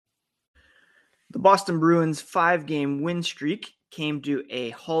The Boston Bruins 5-game win streak came to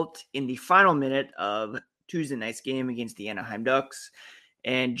a halt in the final minute of Tuesday night's game against the Anaheim Ducks,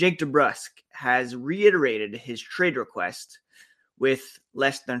 and Jake DeBrusk has reiterated his trade request with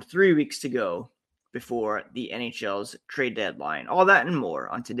less than 3 weeks to go before the NHL's trade deadline. All that and more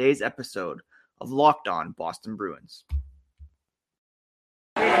on today's episode of Locked On Boston Bruins.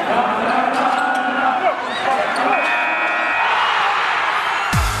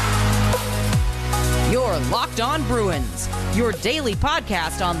 You're Locked On Bruins, your daily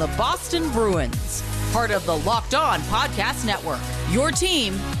podcast on the Boston Bruins. Part of the Locked On Podcast Network, your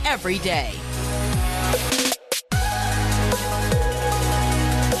team every day.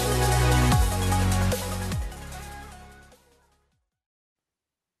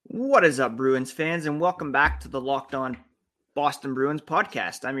 What is up, Bruins fans, and welcome back to the Locked On Boston Bruins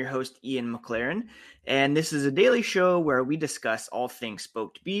podcast. I'm your host, Ian McLaren, and this is a daily show where we discuss all things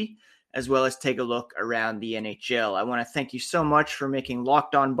Spoke to Be, as well as take a look around the NHL. I want to thank you so much for making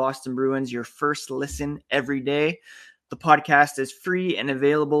Locked On Boston Bruins your first listen every day. The podcast is free and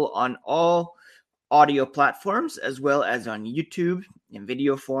available on all audio platforms, as well as on YouTube in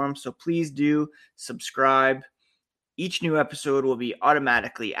video form, so please do subscribe. Each new episode will be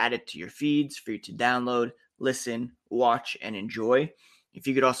automatically added to your feeds for you to download, listen, watch, and enjoy. If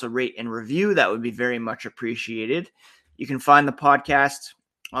you could also rate and review, that would be very much appreciated. You can find the podcast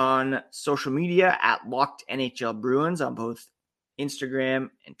on social media at Locked NHL Bruins on both Instagram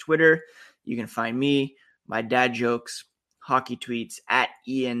and Twitter. You can find me, my dad jokes, hockey tweets at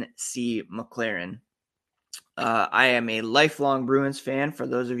Ian C. McLaren. I am a lifelong Bruins fan. For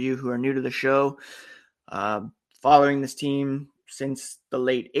those of you who are new to the show, following this team since the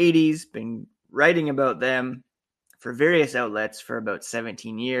late 80s, been writing about them for various outlets for about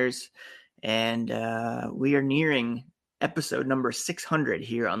 17 years. And we are nearing episode number 600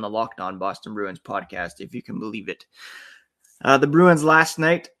 here on the Locked On Boston Bruins podcast, if you can believe it. The Bruins last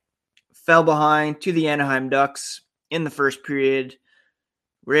night fell behind to the Anaheim Ducks in the first period.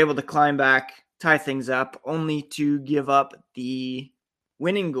 Were able to climb back, tie things up, only to give up the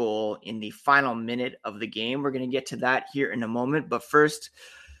winning goal in the final minute of the game. We're going to get to that here in a moment. But first,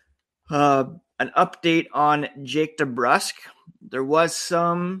 an update on Jake DeBrusk. There was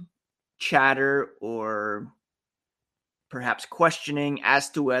some chatter or perhaps questioning as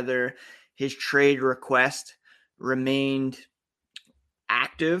to whether his trade request remained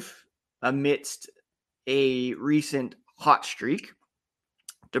active amidst a recent hot streak.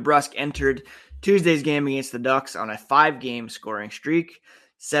 DeBrusk entered Tuesday's game against the Ducks on a 5-game scoring streak,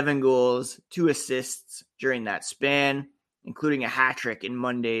 7 goals, 2 assists during that span, including a hat trick in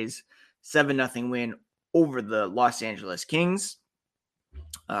Monday's 7-0 win over the Los Angeles Kings.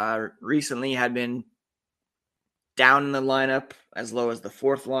 Recently had been down in the lineup as low as the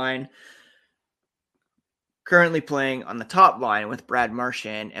 4th line. Currently playing on the top line with Brad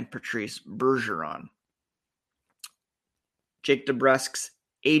Marchand and Patrice Bergeron. Jake DeBrusk's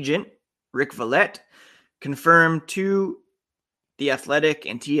agent, Rick Vallette, confirmed to The Athletic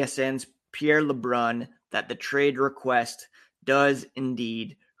and TSN's Pierre LeBrun that the trade request does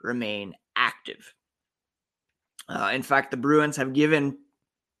indeed remain active. In fact, the Bruins have given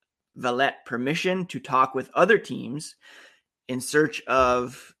Vallette permission to talk with other teams in search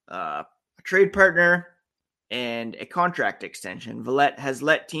of a trade partner and a contract extension. Vallette has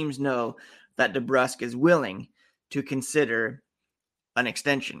let teams know that DeBrusk is willing to consider an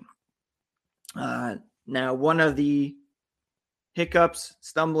extension. Now, one of the hiccups,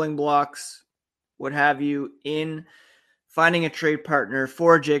 stumbling blocks, what have you, in finding a trade partner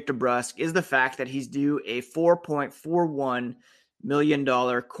for Jake DeBrusk is the fact that he's due a $4.41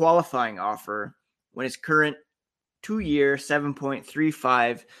 million qualifying offer when his current 2-year,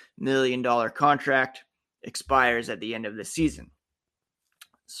 $7.35 million contract expires at the end of the season.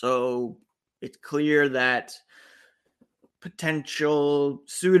 So it's clear that potential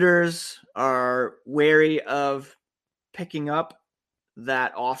suitors are wary of picking up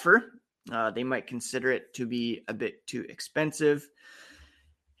that offer. They might consider it to be a bit too expensive,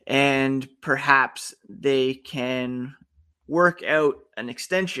 and perhaps they can work out an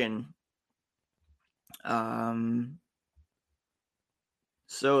extension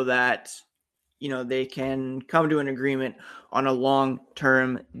so that, they can come to an agreement on a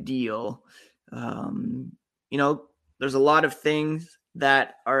long-term deal. There's a lot of things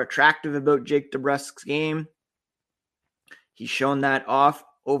that are attractive about Jake DeBrusk's game. He's shown that off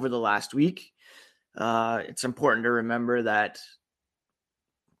over the last week. It's important to remember that,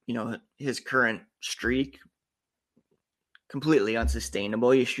 his current streak, completely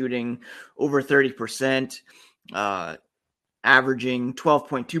unsustainable. He's shooting over 30%, averaging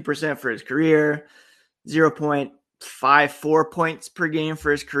 12.2% for his career, 0.54 points per game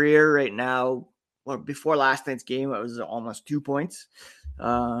for his career right now. Well, before last night's game, it was almost 2 points.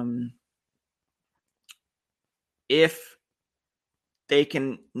 If they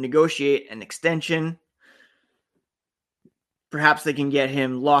can negotiate an extension, perhaps they can get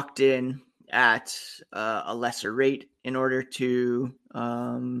him locked in at a lesser rate in order to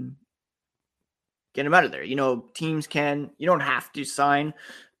get him out of there. Teams you don't have to sign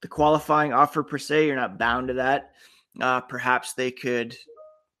the qualifying offer per se. You're not bound to that. Perhaps they could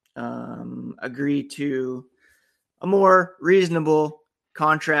agree to a more reasonable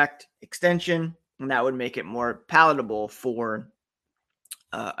contract extension, and that would make it more palatable for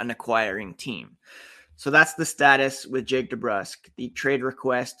an acquiring team. So that's the status with Jake DeBrusk. The trade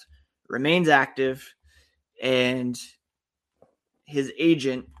request remains active, and his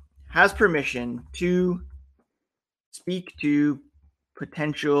agent has permission to speak to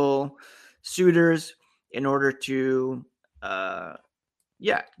potential suitors in order to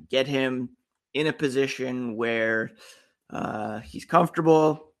get him in a position where he's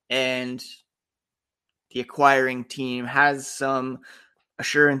comfortable and the acquiring team has some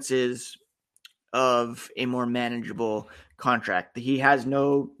assurances of a more manageable contract. He has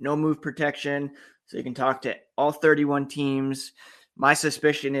no move protection, so you can talk to all 31 teams. My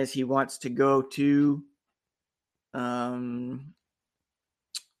suspicion is he wants to go to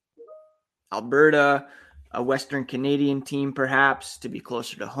Alberta, a Western Canadian team perhaps, to be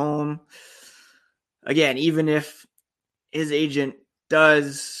closer to home. Again, even if his agent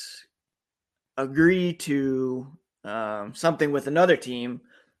does agree to something with another team,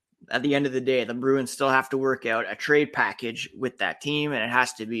 at the end of the day, the Bruins still have to work out a trade package with that team, and it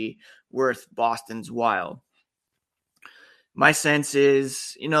has to be worth Boston's while. My sense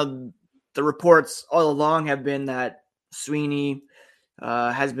is, the reports all along have been that Sweeney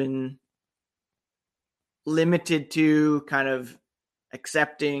has been limited to kind of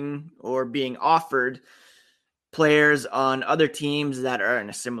accepting or being offered players on other teams that are in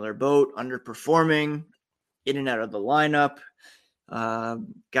a similar boat, underperforming, in and out of the lineup.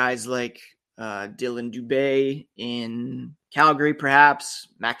 Guys like Dylan Dubé in Calgary, perhaps.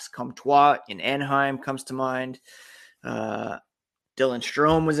 Max Comtois in Anaheim comes to mind. Dylan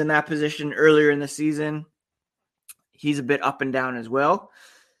Strome was in that position earlier in the season. He's a bit up and down as well.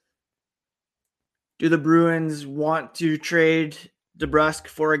 Do the Bruins want to trade DeBrusk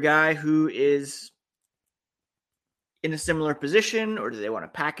for a guy who is in a similar position, or do they want to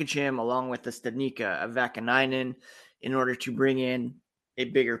package him along with the Stadnika of Vakanainen in order to bring in a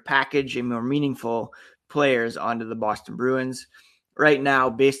bigger package and more meaningful players onto the Boston Bruins? Right now,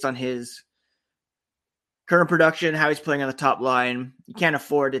 based on his current production, how he's playing on the top line, you can't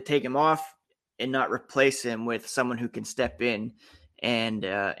afford to take him off and not replace him with someone who can step in and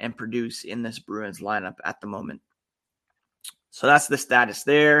produce in this Bruins lineup at the moment. So that's the status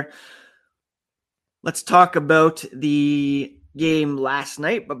there. Let's talk about the game last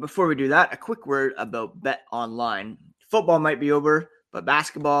night. But before we do that, a quick word about Bet Online. Football might be over, but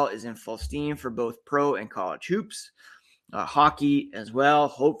basketball is in full steam for both pro and college hoops. Hockey as well,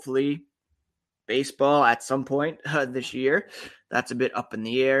 hopefully. Baseball at some point this year. That's a bit up in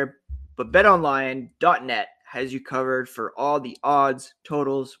the air. But betonline.net has you covered for all the odds,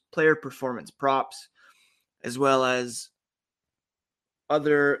 totals, player performance props, as well as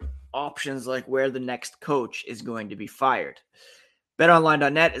other options like where the next coach is going to be fired.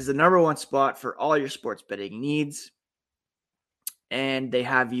 BetOnline.net is the number one spot for all your sports betting needs, and they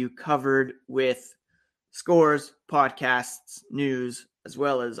have you covered with scores, podcasts, news, as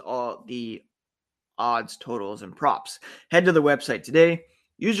well as all the odds, totals, and props. Head to the website today,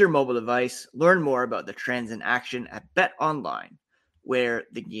 use your mobile device, learn more about the trends in action at BetOnline, where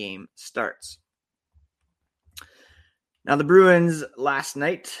the game starts. Now, the Bruins last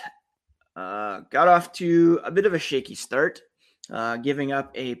night got off to a bit of a shaky start, giving up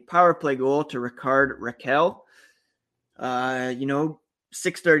a power play goal to Rickard Rakell.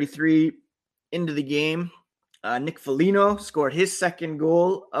 6:33 into the game. Nick Foligno scored his second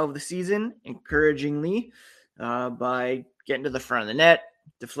goal of the season, encouragingly, by getting to the front of the net,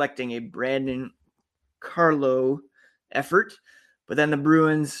 deflecting a Brandon Carlo effort. But then the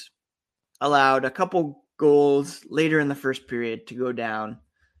Bruins allowed a couple goals later in the first period to go down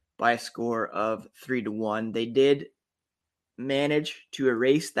by a score of 3-1. They did manage to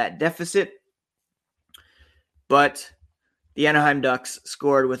erase that deficit, but the Anaheim Ducks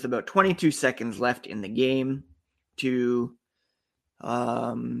scored with about 22 seconds left in the game to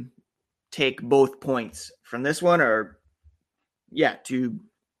take both points from this one, to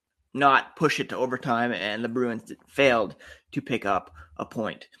not push it to overtime, and the Bruins failed to pick up a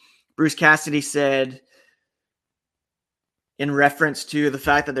point. Bruce Cassidy said, in reference to the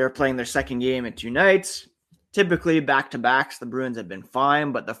fact that they were playing their second game in 2 nights, typically back-to-backs, the Bruins have been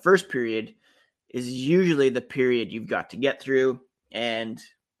fine, but the first period is usually the period you've got to get through, and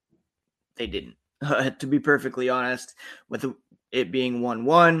they didn't. To be perfectly honest, with it being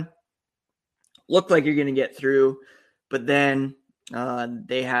 1-1, looked like you're going to get through, but then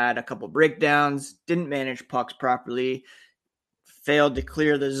they had a couple breakdowns, didn't manage pucks properly, failed to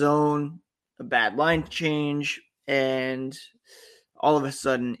clear the zone, a bad line change, and all of a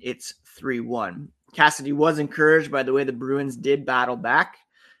sudden it's 3-1. Cassidy was encouraged by the way the Bruins did battle back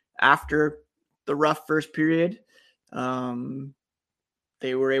after the rough first period.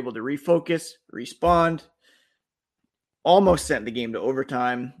 They were able to refocus, respond, almost sent the game to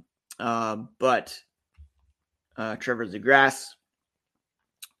overtime, but Trevor Zegras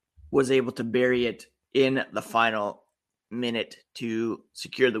was able to bury it in the final minute to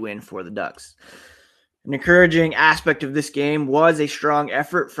secure the win for the Ducks. An encouraging aspect of this game was a strong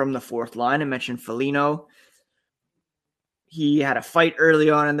effort from the fourth line. I mentioned Foligno. He had a fight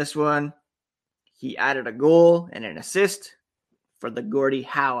early on in this one. He added a goal and an assist for the Gordie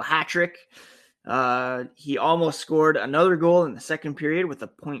Howe hat trick. He almost scored another goal in the second period with a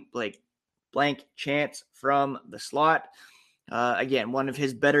point-blank chance from the slot. Again, one of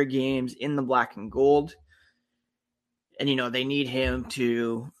his better games in the black and gold. And, they need him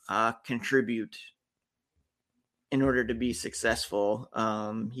to contribute in order to be successful.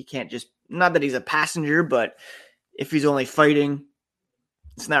 He can't just, not that he's a passenger, but if he's only fighting,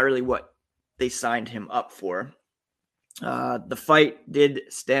 it's not really what they signed him up for. The fight did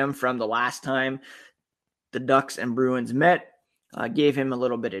stem from the last time the Ducks and Bruins met. Gave him a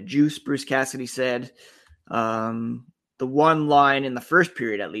little bit of juice, Bruce Cassidy said. The one line in the first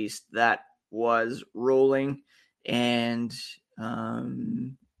period, at least, that was rolling. And,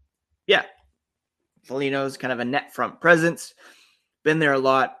 Foligno's kind of a net front presence. Been there a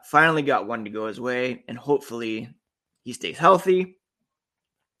lot. Finally got one to go his way. And hopefully he stays healthy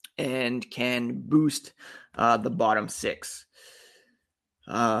and can boost the bottom six.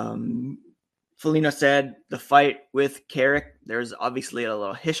 Foligno said the fight with Carrick, there's obviously a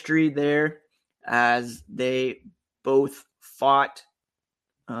little history there as they both fought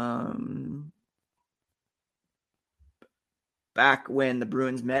back when the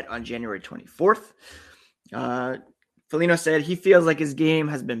Bruins met on January 24th. Foligno said he feels like his game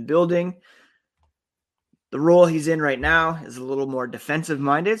has been building. The role he's in right now is a little more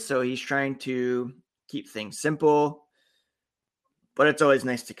defensive-minded, so he's trying to keep things simple, but it's always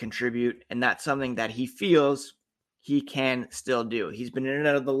nice to contribute, and that's something that he feels he can still do. He's been in and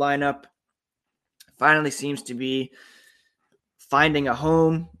out of the lineup, finally seems to be finding a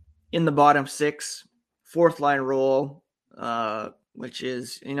home in the bottom six, fourth line role, which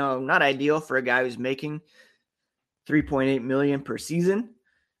is, not ideal for a guy who's making $3.8 million per season,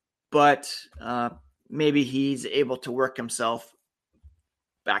 but maybe he's able to work himself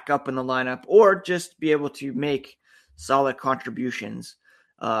back up in the lineup or just be able to make solid contributions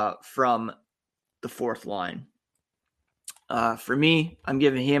from the fourth line. For me, I'm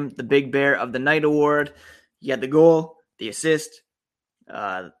giving him the Big Bear of the Night award. He had the goal, the assist,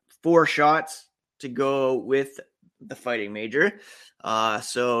 4 shots to go with the Fighting Major.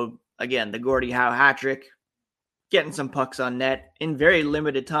 So again, the Gordie Howe hat trick, getting some pucks on net in very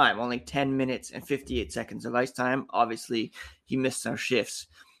limited time, only 10 minutes and 58 seconds of ice time. Obviously, he missed some shifts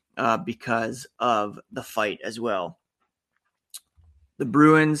because of the fight as well. The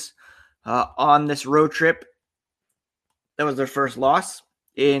Bruins on this road trip, that was their first loss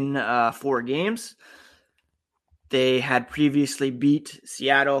in 4 games. They had previously beat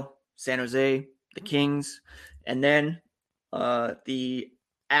Seattle, San Jose, the Kings, and then the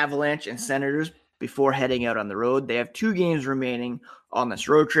Avalanche and Senators before heading out on the road. They have 2 games remaining on this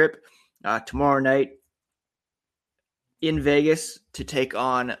road trip. Tomorrow night in Vegas to take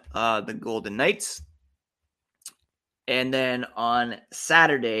on the Golden Knights. And then on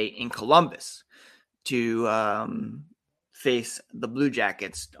Saturday in Columbus to face the Blue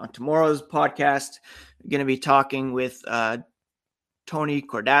Jackets. On tomorrow's podcast, we're going to be talking with Tony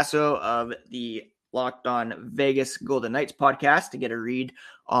Cordasso of the Locked On Vegas Golden Knights podcast to get a read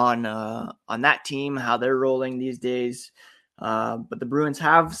on that team, how they're rolling these days. But the Bruins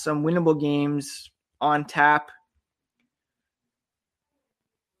have some winnable games on tap.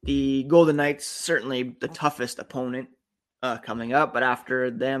 The Golden Knights, certainly the toughest opponent coming up. But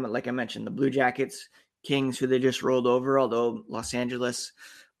after them, like I mentioned, the Blue Jackets, Kings, who they just rolled over, although Los Angeles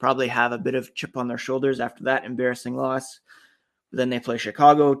probably have a bit of chip on their shoulders after that embarrassing loss. Then they play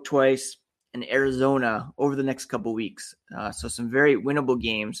Chicago twice and Arizona over the next couple weeks. So some very winnable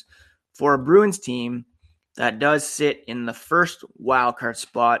games for a Bruins team that does sit in the first wildcard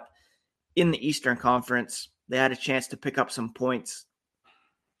spot in the Eastern Conference. They had a chance to pick up some points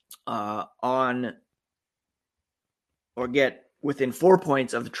on or get within 4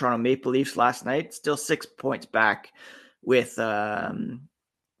 points of the Toronto Maple Leafs last night. Still 6 points back with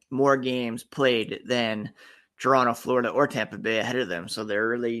more games played than Toronto, Florida, or Tampa Bay ahead of them. So they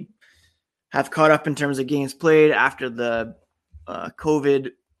really have caught up in terms of games played after the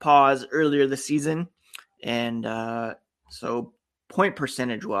COVID pause earlier this season. And so point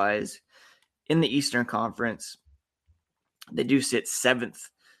percentage wise in the Eastern Conference, they do sit 7th,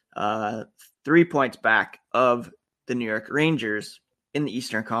 3 points back of the New York Rangers in the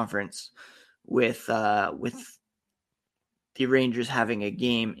Eastern Conference, with the Rangers having a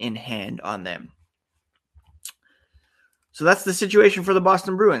game in hand on them. So that's the situation for the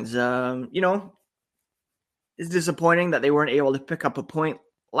Boston Bruins. It's disappointing that they weren't able to pick up a point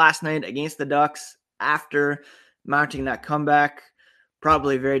last night against the Ducks after mounting that comeback.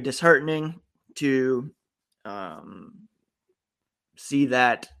 Probably very disheartening to see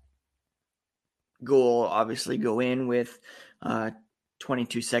that goal obviously go in with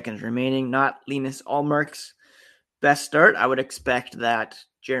 22 seconds remaining. Not Linus Ullmark's best start. I would expect that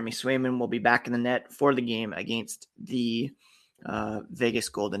Jeremy Swayman will be back in the net for the game against the Vegas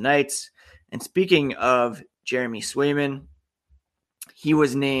Golden Knights. And speaking of Jeremy Swayman, he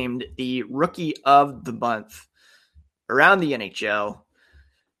was named the Rookie of the Month around the NHL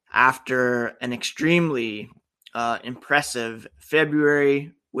after an extremely impressive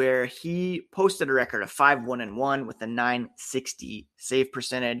February, where he posted a record of 5-1-1 with a .960 save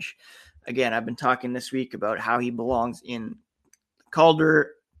percentage. Again, I've been talking this week about how he belongs in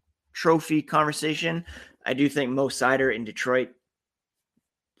Calder Trophy conversation. I do think Mo Seider in Detroit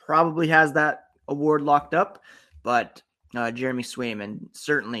probably has that award locked up, but Jeremy Swayman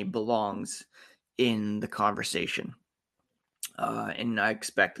certainly belongs in the conversation. And I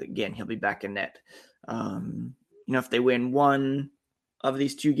expect, again, he'll be back in net. If they win one of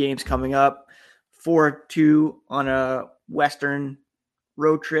these two games coming up, 4-2 on a Western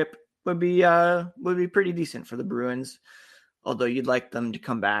road trip would be pretty decent for the Bruins, although you'd like them to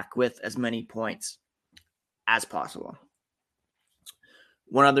come back with as many points as possible.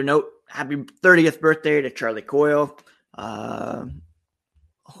 One other note, happy 30th birthday to Charlie Coyle.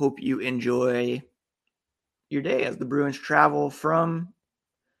 Hope you enjoy your day as the Bruins travel from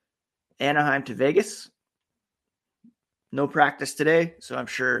Anaheim to Vegas. No practice today, so I'm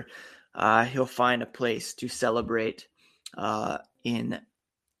sure he'll find a place to celebrate in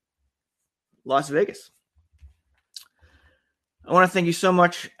Las Vegas. I want to thank you so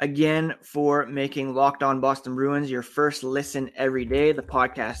much again for making Locked On Boston Bruins your first listen every day. The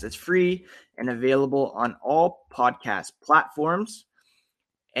podcast is free and available on all podcast platforms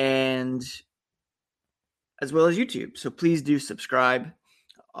and as well as YouTube. So please do subscribe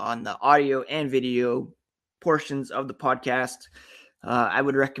on the audio and video portions of the podcast. I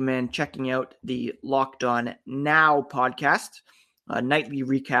would recommend checking out the Locked On Now podcast, nightly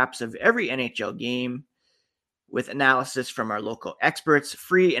recaps of every NHL game with analysis from our local experts,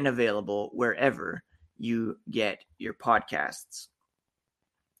 free and available wherever you get your podcasts.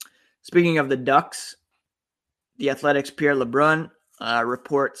 Speaking of the Ducks, the Athletics' Pierre LeBrun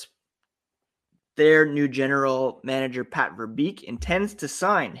reports their new general manager, Pat Verbeek, intends to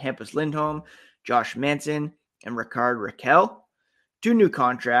sign Hampus Lindholm, Josh Manson, and Rickard Rakell to new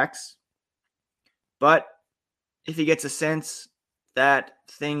contracts. But if he gets a sense that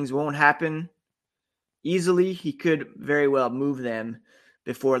things won't happen easily, he could very well move them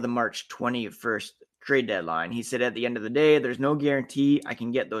before the March 21st trade deadline. He said, at the end of the day, there's no guarantee I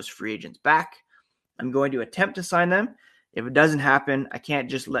can get those free agents back. I'm going to attempt to sign them. If it doesn't happen, I can't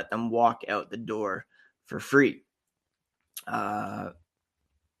just let them walk out the door for free. Hampus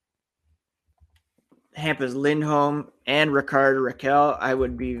Lindholm and Rickard Rakell, I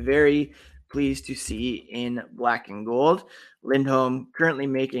would be very pleased to see in black and gold. Lindholm currently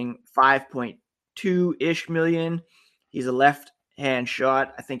making $5.2-ish million. He's a left-hand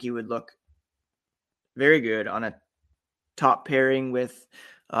shot. I think he would look very good on a top pairing with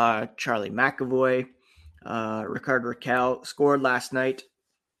Charlie McAvoy. Rickard Rakell scored last night.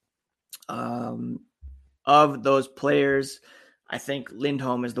 Of those players, I think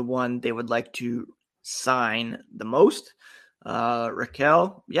Lindholm is the one they would like to sign the most.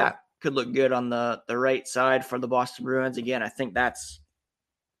 Rakell, could look good on the right side for the Boston Bruins. Again, I think that's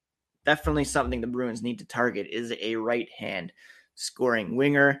definitely something the Bruins need to target, is a right-hand scoring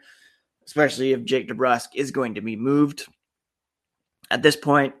winger, especially if Jake DeBrusk is going to be moved. at this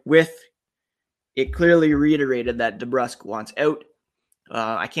point, with it clearly reiterated that DeBrusk wants out,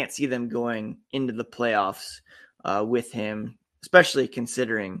 I can't see them going into the playoffs with him, especially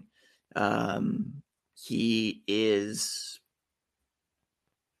considering he is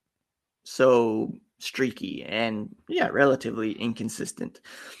so streaky and relatively inconsistent.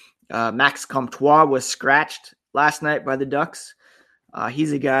 Max Comtois was scratched last night by the Ducks.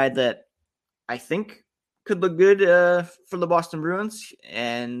 He's a guy that I think could look good for the Boston Bruins,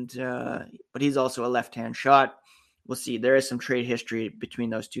 but he's also a left-hand shot. We'll see. There is some trade history between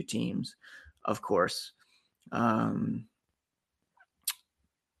those two teams, of course.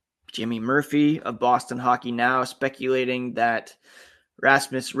 Jimmy Murphy of Boston Hockey Now speculating that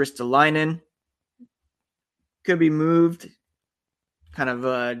Rasmus Ristolainen could be moved, kind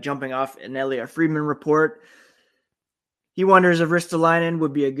of jumping off an Elliot Friedman report. He wonders if Ristolainen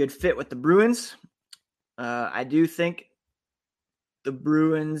would be a good fit with the Bruins. I do think the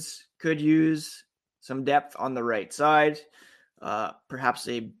Bruins could use some depth on the right side, perhaps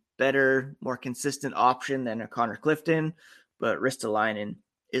a better, more consistent option than a Connor Clifton, but Ristolainen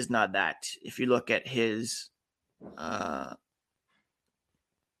is not that. If you look at his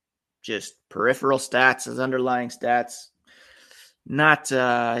just peripheral stats, his underlying stats,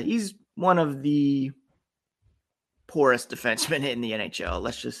 he's one of the poorest defensemen in the NHL.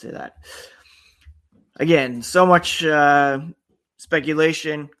 Let's just say that. Again, so much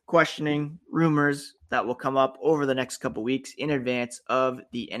speculation, questioning, rumors that will come up over the next couple weeks in advance of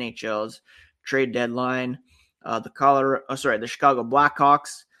the NHL's trade deadline. The Chicago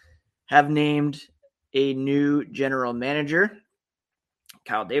Blackhawks have named a new general manager,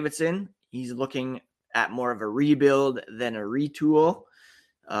 Kyle Davidson. He's looking at more of a rebuild than a retool.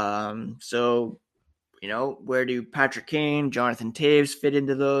 Where do Patrick Kane, Jonathan Toews fit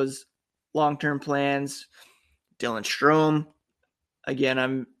into those long-term plans? Dylan Strome, again,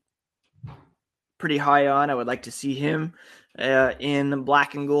 I'm pretty high on. I would like to see him in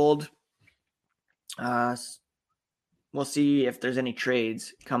black and gold. We'll see if there's any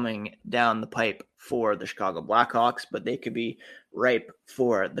trades coming down the pipe for the Chicago Blackhawks, but they could be ripe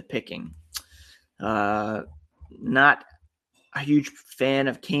for the picking. Not a huge fan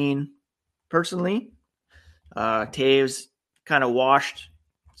of Kane personally. Toews kind of washed,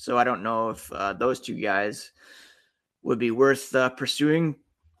 so I don't know if those two guys would be worth pursuing.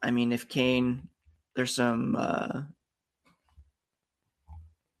 I mean, if Kane, there's some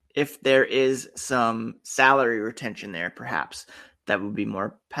if there is some salary retention there, perhaps that would be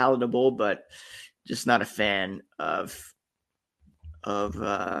more palatable, but just not a fan of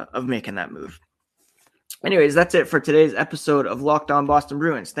making that move. Anyways, that's it for today's episode of Locked On Boston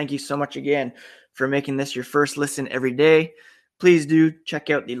Bruins. Thank you so much again for making this your first listen every day. Please do check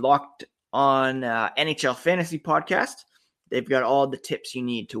out the Locked On NHL Fantasy Podcast. They've got all the tips you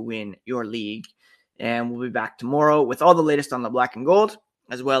need to win your league. And we'll be back tomorrow with all the latest on the black and gold,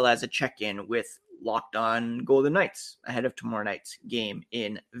 as well as a check-in with Locked On Golden Knights ahead of tomorrow night's game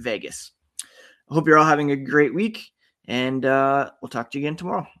in Vegas. I hope you're all having a great week, and we'll talk to you again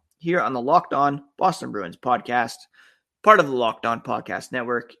tomorrow here on the Locked On Boston Bruins podcast, part of the Locked On Podcast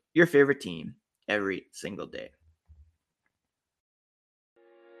Network, your favorite team every single day.